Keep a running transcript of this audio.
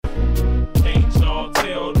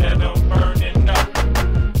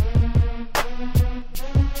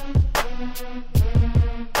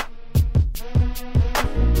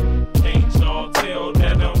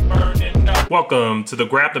Welcome to the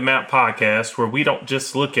Grab the Map podcast, where we don't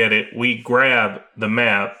just look at it, we grab the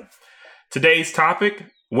map. Today's topic,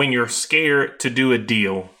 when you're scared to do a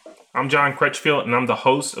deal. I'm John Crutchfield, and I'm the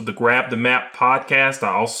host of the Grab the Map podcast.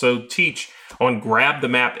 I also teach on Grab the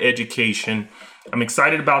Map education. I'm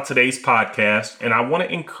excited about today's podcast, and I want to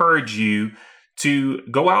encourage you to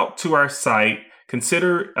go out to our site,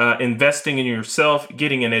 consider investing in yourself,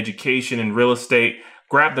 getting an education in real estate,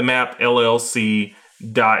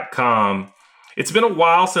 grabthemapllc.com. It's been a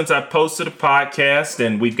while since I've posted a podcast,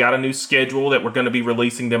 and we've got a new schedule that we're going to be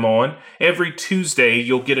releasing them on. Every Tuesday,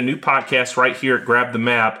 you'll get a new podcast right here at Grab the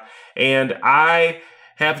Map, and I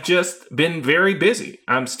have just been very busy.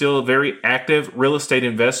 I'm still a very active real estate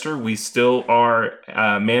investor. We still are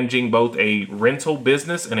managing both a rental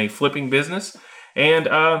business and a flipping business, and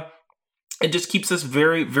it just keeps us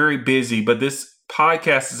very, very busy. But this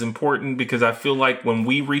podcast is important because I feel like when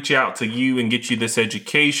we reach out to you and get you this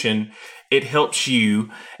education, it helps you.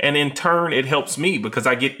 And in turn, it helps me because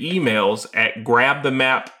I get emails at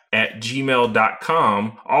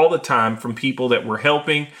grabthemap@gmail.com all the time from people that we're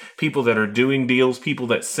helping, people that are doing deals, people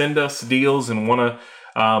that send us deals and want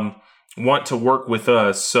to work with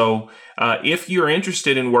us. So if you're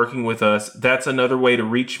interested in working with us, that's another way to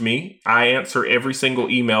reach me. I answer every single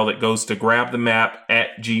email that goes to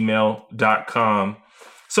grabthemap@gmail.com.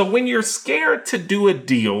 So when you're scared to do a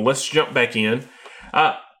deal, let's jump back in.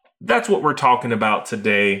 That's what we're talking about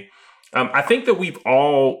today. I think that we've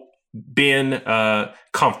all been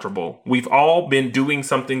comfortable. We've all been doing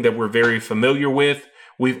something that we're very familiar with.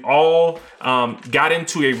 We've all got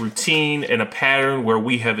into a routine and a pattern where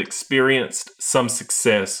we have experienced some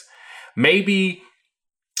success. Maybe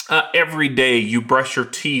every day you brush your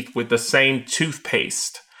teeth with the same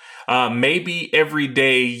toothpaste. Maybe every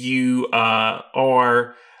day you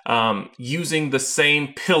are using the same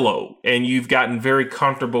pillow and you've gotten very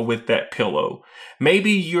comfortable with that pillow.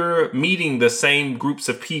 Maybe you're meeting the same groups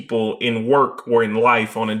of people in work or in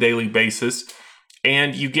life on a daily basis,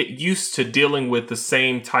 and you get used to dealing with the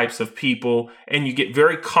same types of people and you get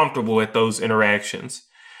very comfortable at those interactions.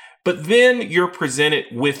 But then you're presented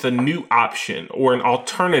with a new option or an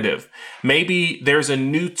alternative. Maybe there's a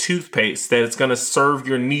new toothpaste that is going to serve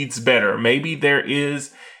your needs better. Maybe there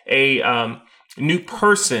is a new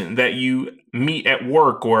person that you meet at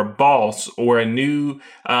work, or a boss, or a new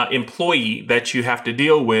employee that you have to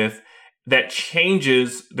deal with that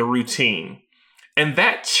changes the routine. And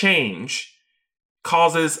that change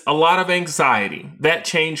causes a lot of anxiety. That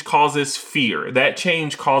change causes fear. That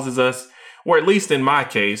change causes us, or at least in my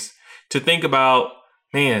case, to think about,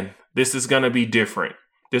 man, this is going to be different.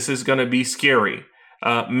 This is going to be scary.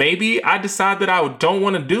 Maybe I decide that I don't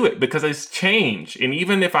want to do it because it's change. And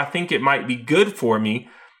even if I think it might be good for me,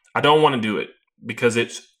 I don't want to do it because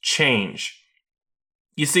it's change.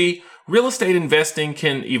 You see, real estate investing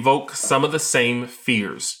can evoke some of the same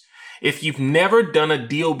fears. If you've never done a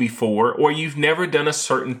deal before, or you've never done a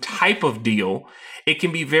certain type of deal, it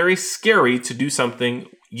can be very scary to do something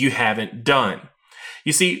you haven't done.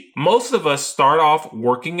 You see, most of us start off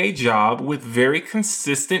working a job with very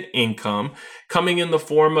consistent income coming in the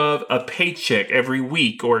form of a paycheck every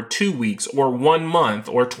week or 2 weeks or 1 month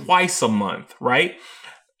or twice a month, right?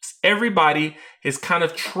 Everybody is kind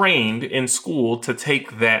of trained in school to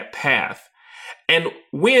take that path. And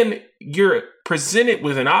when you're presented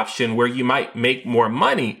with an option where you might make more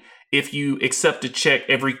money if you accept a check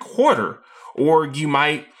every quarter, or you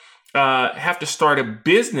might have to start a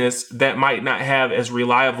business that might not have as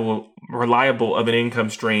reliable of an income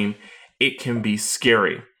stream, it can be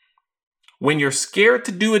scary. When you're scared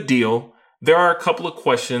to do a deal, there are a couple of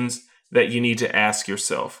questions that you need to ask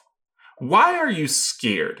yourself. Why are you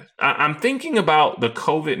scared? I'm thinking about the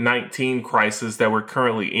COVID-19 crisis that we're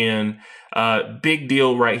currently in, big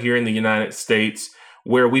deal right here in the United States,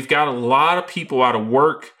 where we've got a lot of people out of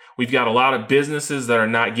work. We've got a lot of businesses that are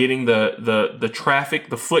not getting the traffic,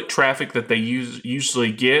 the foot traffic that they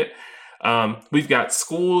usually get. We've got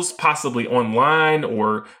schools possibly online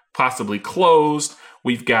or possibly closed.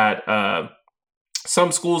 We've got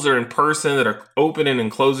some schools are in person that are opening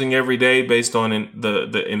and closing every day based on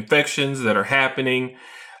the infections that are happening.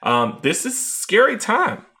 This is a scary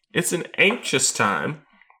time. It's an anxious time.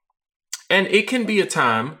 And it can be a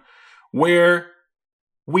time where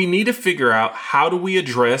we need to figure out, how do we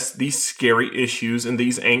address these scary issues and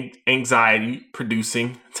these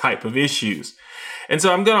anxiety-producing type of issues. And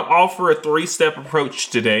so I'm going to offer a 3-step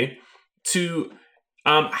approach today to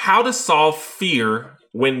how to solve fear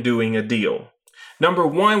when doing a deal. Number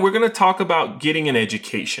one, we're going to talk about getting an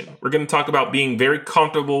education. We're going to talk about being very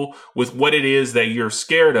comfortable with what it is that you're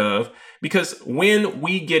scared of, because when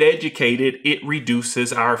we get educated, it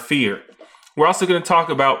reduces our fear. We're also going to talk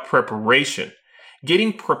about preparation,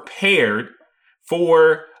 getting prepared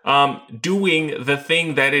for doing the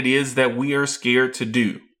thing that it is that we are scared to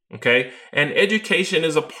do. Okay. And education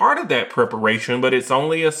is a part of that preparation, but it's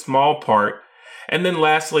only a small part. And then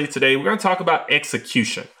lastly, today, we're going to talk about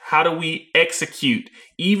execution. How do we execute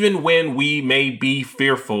even when we may be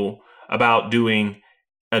fearful about doing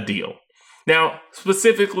a deal? Now,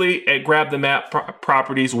 specifically at Grab the Map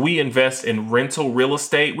Properties, we invest in rental real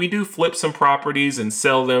estate. We do flip some properties and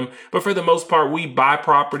sell them, but for the most part, we buy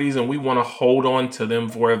properties and we want to hold on to them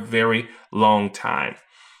for a very long time.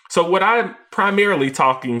 So what I'm primarily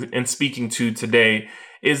talking and speaking to today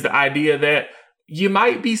is the idea that you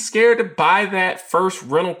might be scared to buy that first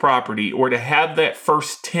rental property or to have that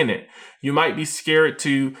first tenant. You might be scared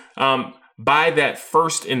to buy that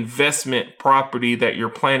first investment property that you're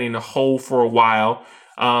planning to hold for a while.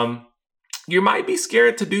 You might be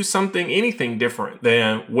scared to do anything different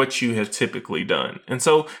than what you have typically done. And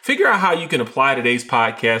so figure out how you can apply today's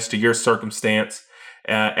podcast to your circumstance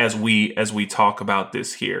as we talk about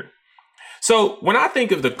this here. So when I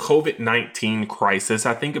think of the COVID-19 crisis,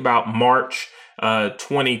 I think about March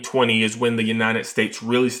 2020 is when the United States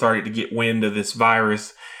really started to get wind of this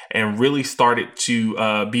virus and really started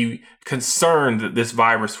to be concerned that this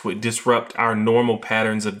virus would disrupt our normal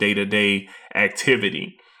patterns of day-to-day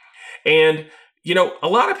activity. And, a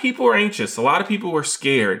lot of people are anxious. A lot of people are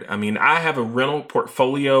scared. I mean, I have a rental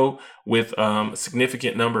portfolio with a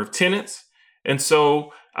significant number of tenants. And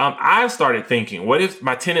so I've started thinking, what if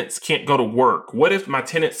my tenants can't go to work? What if my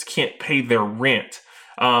tenants can't pay their rent?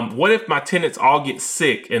 What if my tenants all get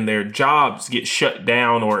sick and their jobs get shut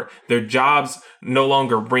down or their jobs no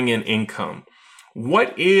longer bring in income?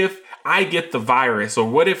 What if I get the virus, or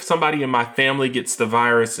what if somebody in my family gets the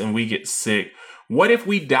virus and we get sick? What if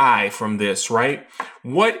we die from this, right?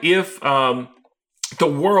 What if the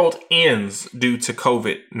world ends due to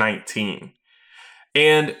COVID-19?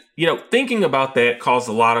 And, thinking about that caused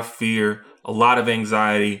a lot of fear, a lot of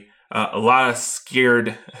anxiety, a lot of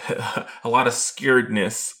scaredness,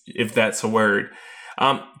 if that's a word.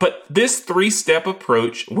 But this 3-step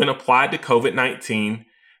approach, when applied to COVID-19,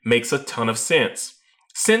 makes a ton of sense.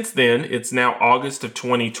 Since then, it's now August of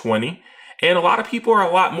 2020, and a lot of people are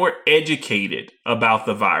a lot more educated about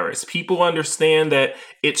the virus. People understand that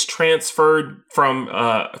it's transferred from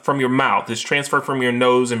your mouth. It's transferred from your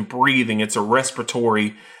nose and breathing. It's a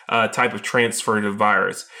respiratory type of transfer to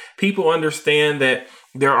virus. People understand that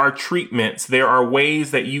there are treatments. There are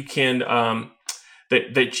ways that you can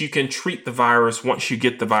that you can treat the virus once you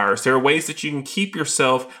get the virus. There are ways that you can keep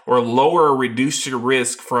yourself or lower or reduce your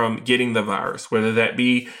risk from getting the virus, whether that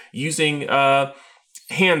be using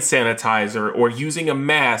hand sanitizer or using a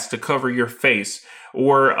mask to cover your face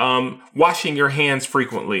or washing your hands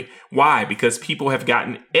frequently. Why? Because people have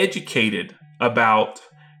gotten educated about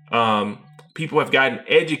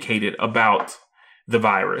the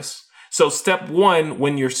virus. So step 1,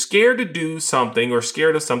 when you're scared to do something or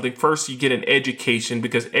scared of something, first you get an education,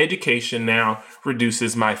 because education now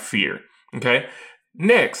reduces my fear. Okay.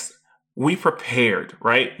 Next, we prepared,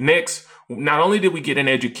 right? Next, not only did we get an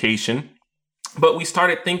education, but we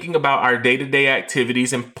started thinking about our day-to-day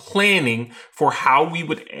activities and planning for how we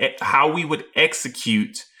would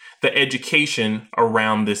execute the education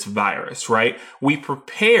around this virus, right? We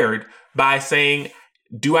prepared by saying,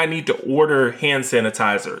 do I need to order hand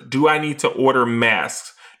sanitizer? Do I need to order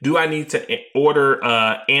masks? Do I need to order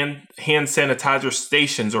hand sanitizer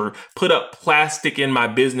stations or put up plastic in my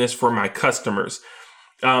business for my customers?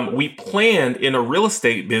 We planned in a real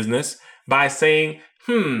estate business by saying,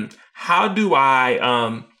 how do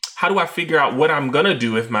I figure out what I'm going to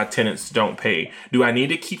do if my tenants don't pay? Do I need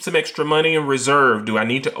to keep some extra money in reserve? Do I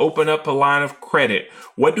need to open up a line of credit?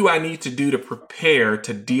 What do I need to do to prepare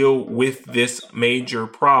to deal with this major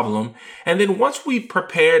problem? And then once we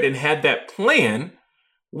prepared and had that plan,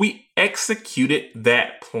 we executed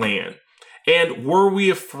that plan. And were we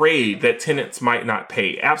afraid that tenants might not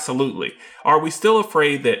pay? Absolutely. Are we still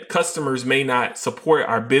afraid that customers may not support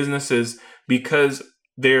our businesses because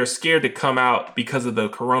they're scared to come out because of the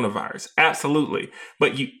coronavirus? Absolutely.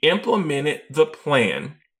 But you implemented the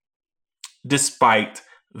plan despite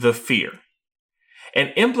the fear.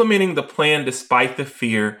 And implementing the plan despite the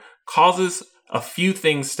fear causes a few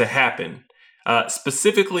things to happen,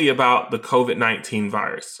 specifically about the COVID-19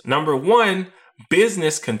 virus. Number 1,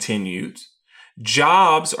 business continues,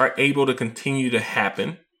 jobs are able to continue to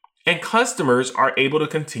happen, and customers are able to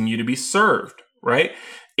continue to be served, right?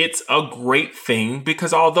 It's a great thing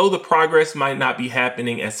because although the progress might not be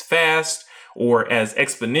happening as fast or as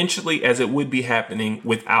exponentially as it would be happening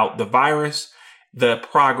without the virus, the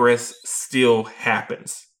progress still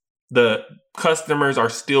happens. The customers are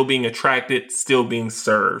still being attracted, still being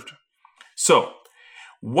served. So,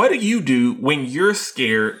 what do you do when you're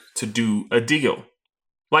scared to do a deal?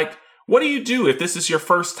 Like, what do you do if this is your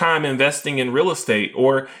first time investing in real estate,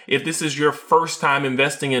 or if this is your first time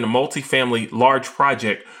investing in a multifamily large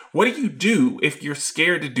project? What do you do if you're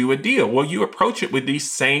scared to do a deal? Well, you approach it with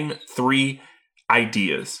these same 3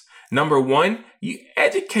 ideas. Number 1, you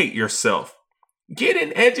educate yourself. Get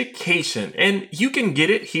an education, and you can get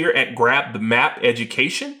it here at Grab the Map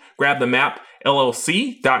Education,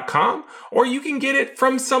 grabthemapllc.com, or you can get it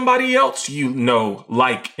from somebody else you know,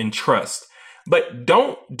 like, and trust. But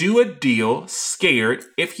don't do a deal scared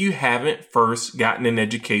if you haven't first gotten an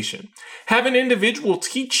education. Have an individual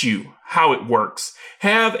teach you how it works.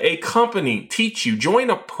 Have a company teach you.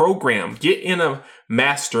 Join a program. Get in a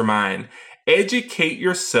mastermind. Educate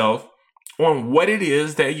yourself on what it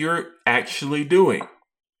is that you're actually doing.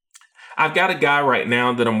 I've got a guy right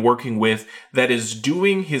now that I'm working with that is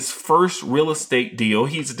doing his first real estate deal.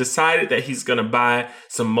 He's decided that he's going to buy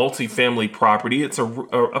some multifamily property. It's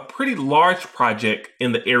a pretty large project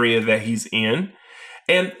in the area that he's in.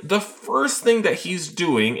 And the first thing that he's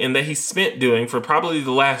doing, and that he spent doing for probably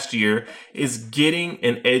the last year, is getting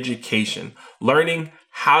an education, learning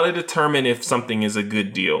how to determine if something is a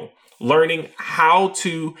good deal, learning how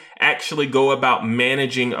to actually go about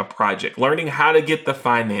managing a project, learning how to get the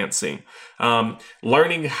financing,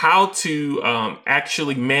 learning how to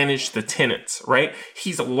actually manage the tenants, right?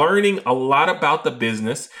 He's learning a lot about the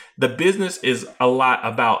business. The business is a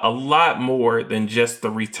lot more than just the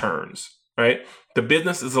returns, right? The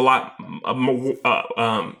business is a lot more,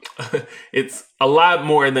 it's a lot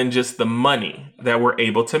more than just the money that we're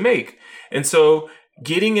able to make. And so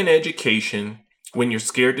getting an education when you're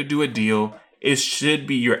scared to do a deal, it should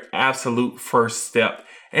be your absolute first step.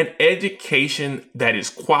 An education that is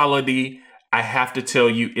quality, I have to tell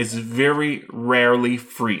you, is very rarely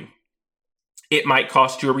free. It might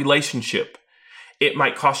cost you a relationship. It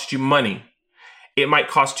might cost you money. It might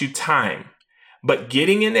cost you time. But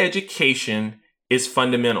getting an education is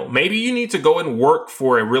fundamental. Maybe you need to go and work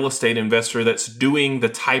for a real estate investor that's doing the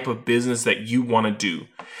type of business that you want to do.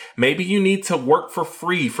 Maybe you need to work for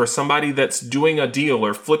free for somebody that's doing a deal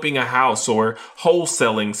or flipping a house or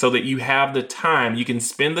wholesaling so that you have the time, you can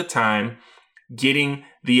spend the time getting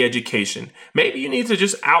the education. Maybe you need to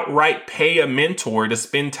just outright pay a mentor to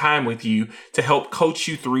spend time with you to help coach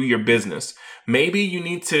you through your business. Maybe you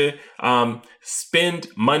need to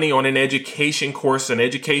spend money on an education course, an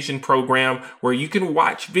education program where you can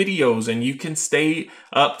watch videos and you can stay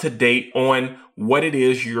up to date on what it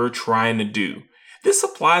is you're trying to do. This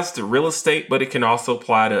applies to real estate, but it can also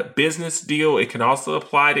apply to a business deal. It can also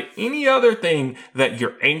apply to any other thing that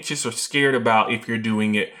you're anxious or scared about if you're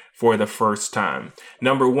doing it for the first time.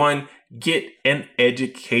 Number 1, get an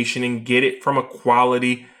education and get it from a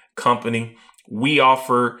quality company. We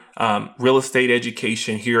offer real estate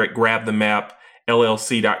education here at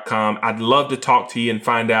grabthemapllc.com. I'd love to talk to you and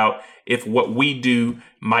find out if what we do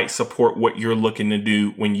might support what you're looking to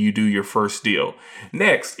do when you do your first deal.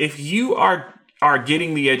 Next, if you are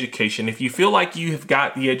getting the education, if you feel like you have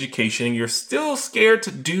got the education and you're still scared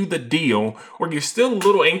to do the deal, or you're still a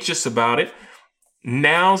little anxious about it,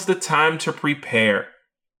 now's the time to prepare.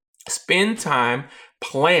 Spend time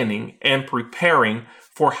planning and preparing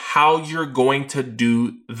for how you're going to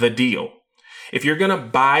do the deal. If you're going to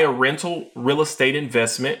buy a rental real estate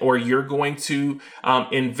investment, or you're going to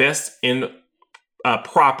invest in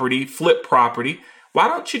property, flip property, why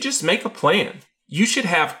don't you just make a plan? You should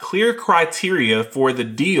have clear criteria for the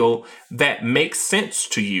deal that makes sense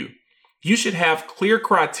to you. You should have clear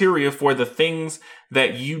criteria for the things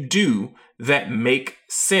that you do that make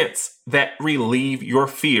sense, that relieve your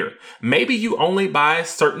fear. Maybe you only buy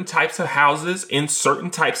certain types of houses in certain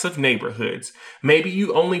types of neighborhoods. Maybe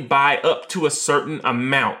you only buy up to a certain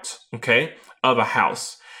amount, of a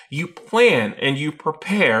house. You plan and you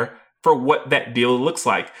prepare for what that deal looks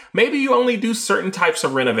like. Maybe you only do certain types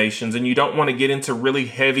of renovations and you don't want to get into really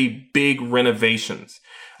heavy, big renovations.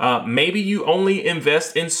 Maybe you only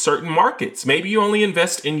invest in certain markets. Maybe you only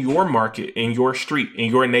invest in your market, in your street, in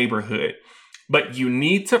your neighborhood. But you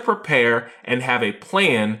need to prepare and have a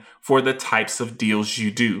plan for the types of deals you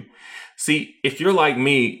do. See, if you're like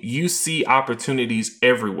me, you see opportunities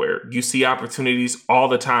everywhere. You see opportunities all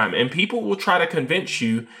the time, and people will try to convince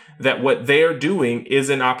you that what they're doing is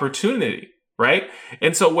an opportunity, right?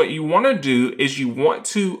 And so what you want to do is you want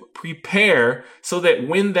to prepare so that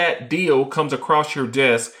when that deal comes across your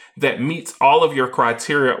desk that meets all of your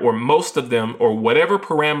criteria, or most of them, or whatever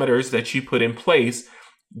parameters that you put in place,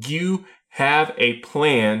 you have a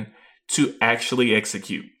plan to actually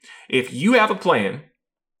execute. If you have a plan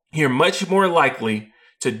you're much more likely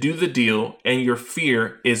to do the deal and your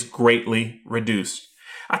fear is greatly reduced.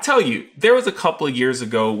 I tell you, there was a couple of years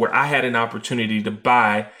ago where I had an opportunity to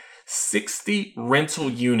buy 60 rental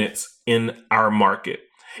units in our market.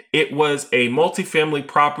 It was a multifamily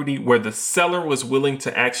property where the seller was willing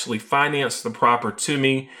to actually finance the property to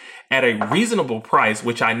me at a reasonable price,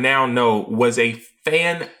 which I now know was a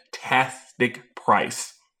fantastic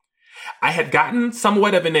price. I had gotten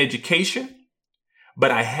somewhat of an education,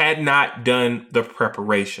 but I had not done the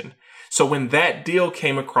preparation. So when that deal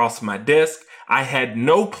came across my desk, I had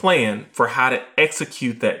no plan for how to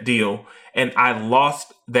execute that deal, and I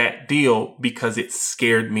lost that deal because it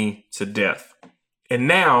scared me to death. And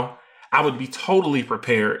now I would be totally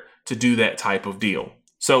prepared to do that type of deal.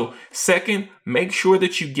 So second, make sure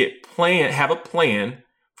that you have a plan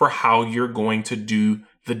for how you're going to do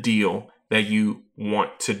the deal that you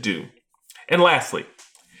want to do. And lastly,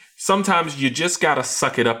 sometimes you just got to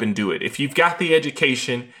suck it up and do it. If you've got the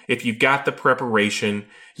education, if you've got the preparation,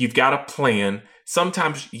 you've got a plan,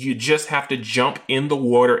 sometimes you just have to jump in the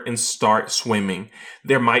water and start swimming.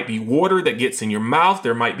 There might be water that gets in your mouth.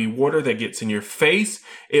 There might be water that gets in your face.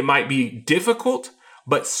 It might be difficult,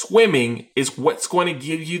 but swimming is what's going to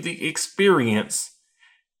give you the experience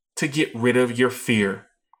to get rid of your fear.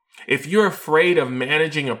 If you're afraid of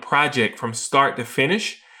managing a project from start to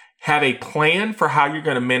finish, have a plan for how you're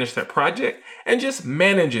going to manage that project and just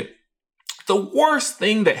manage it. The worst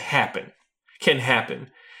thing that can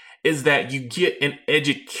happen is that you get an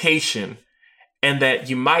education and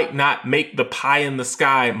that you might not make the pie in the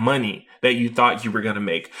sky money that you thought you were going to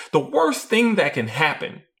make. The worst thing that can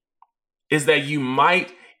happen is that you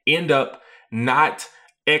might end up not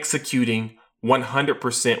executing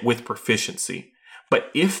 100% with proficiency.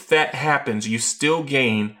 But if that happens, you still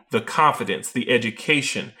gain the confidence, the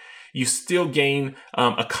education. You still gain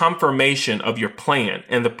a confirmation of your plan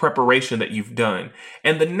and the preparation that you've done.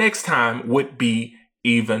 And the next time would be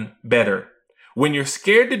even better. When you're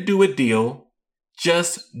scared to do a deal,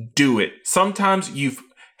 just do it. Sometimes you've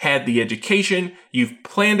had the education, you've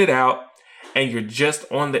planned it out, and you're just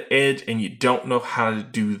on the edge and you don't know how to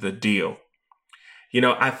do the deal. You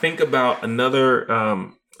know, I think about another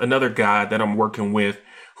guy that I'm working with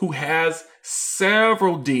who has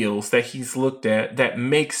several deals that he's looked at that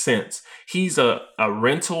make sense. He's a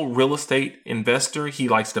rental real estate investor. He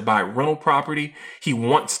likes to buy rental property. He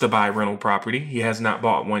wants to buy rental property. He has not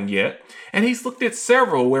bought one yet. And he's looked at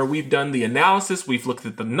several where we've done the analysis, we've looked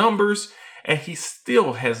at the numbers, and he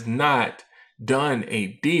still has not done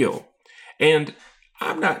a deal. And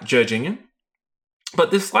I'm not judging him. But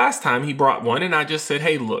this last time he brought one and I just said,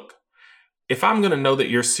 hey, look, if I'm going to know that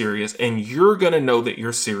you're serious and you're going to know that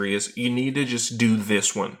you're serious, you need to just do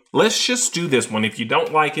this one. Let's just do this one. If you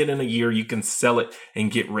don't like it in a year, you can sell it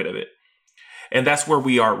and get rid of it. And that's where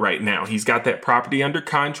we are right now. He's got that property under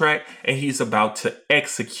contract and he's about to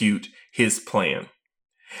execute his plan.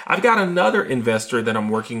 I've got another investor that I'm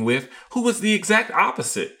working with who was the exact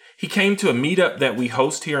opposite. He came to a meetup that we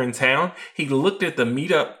host here in town. He looked at the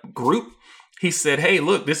meetup group. He said, hey,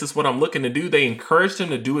 look, this is what I'm looking to do. They encouraged him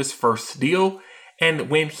to do his first deal. And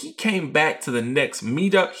when he came back to the next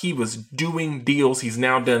meetup, he was doing deals. He's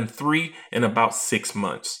now done 3 in about 6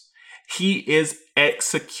 months. He is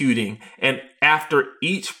executing. And after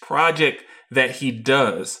each project that he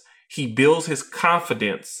does, he builds his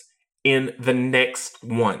confidence in the next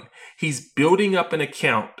one. He's building up an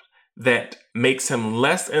account that makes him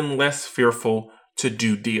less and less fearful to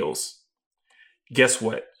do deals. Guess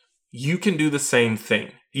what? You can do the same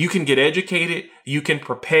thing. You can get educated, you can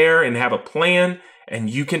prepare and have a plan, and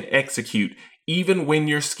you can execute even when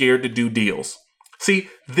you're scared to do deals. See,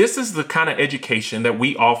 this is the kind of education that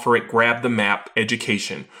we offer at Grab the Map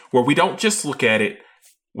Education, where we don't just look at it,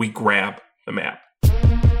 we grab the map.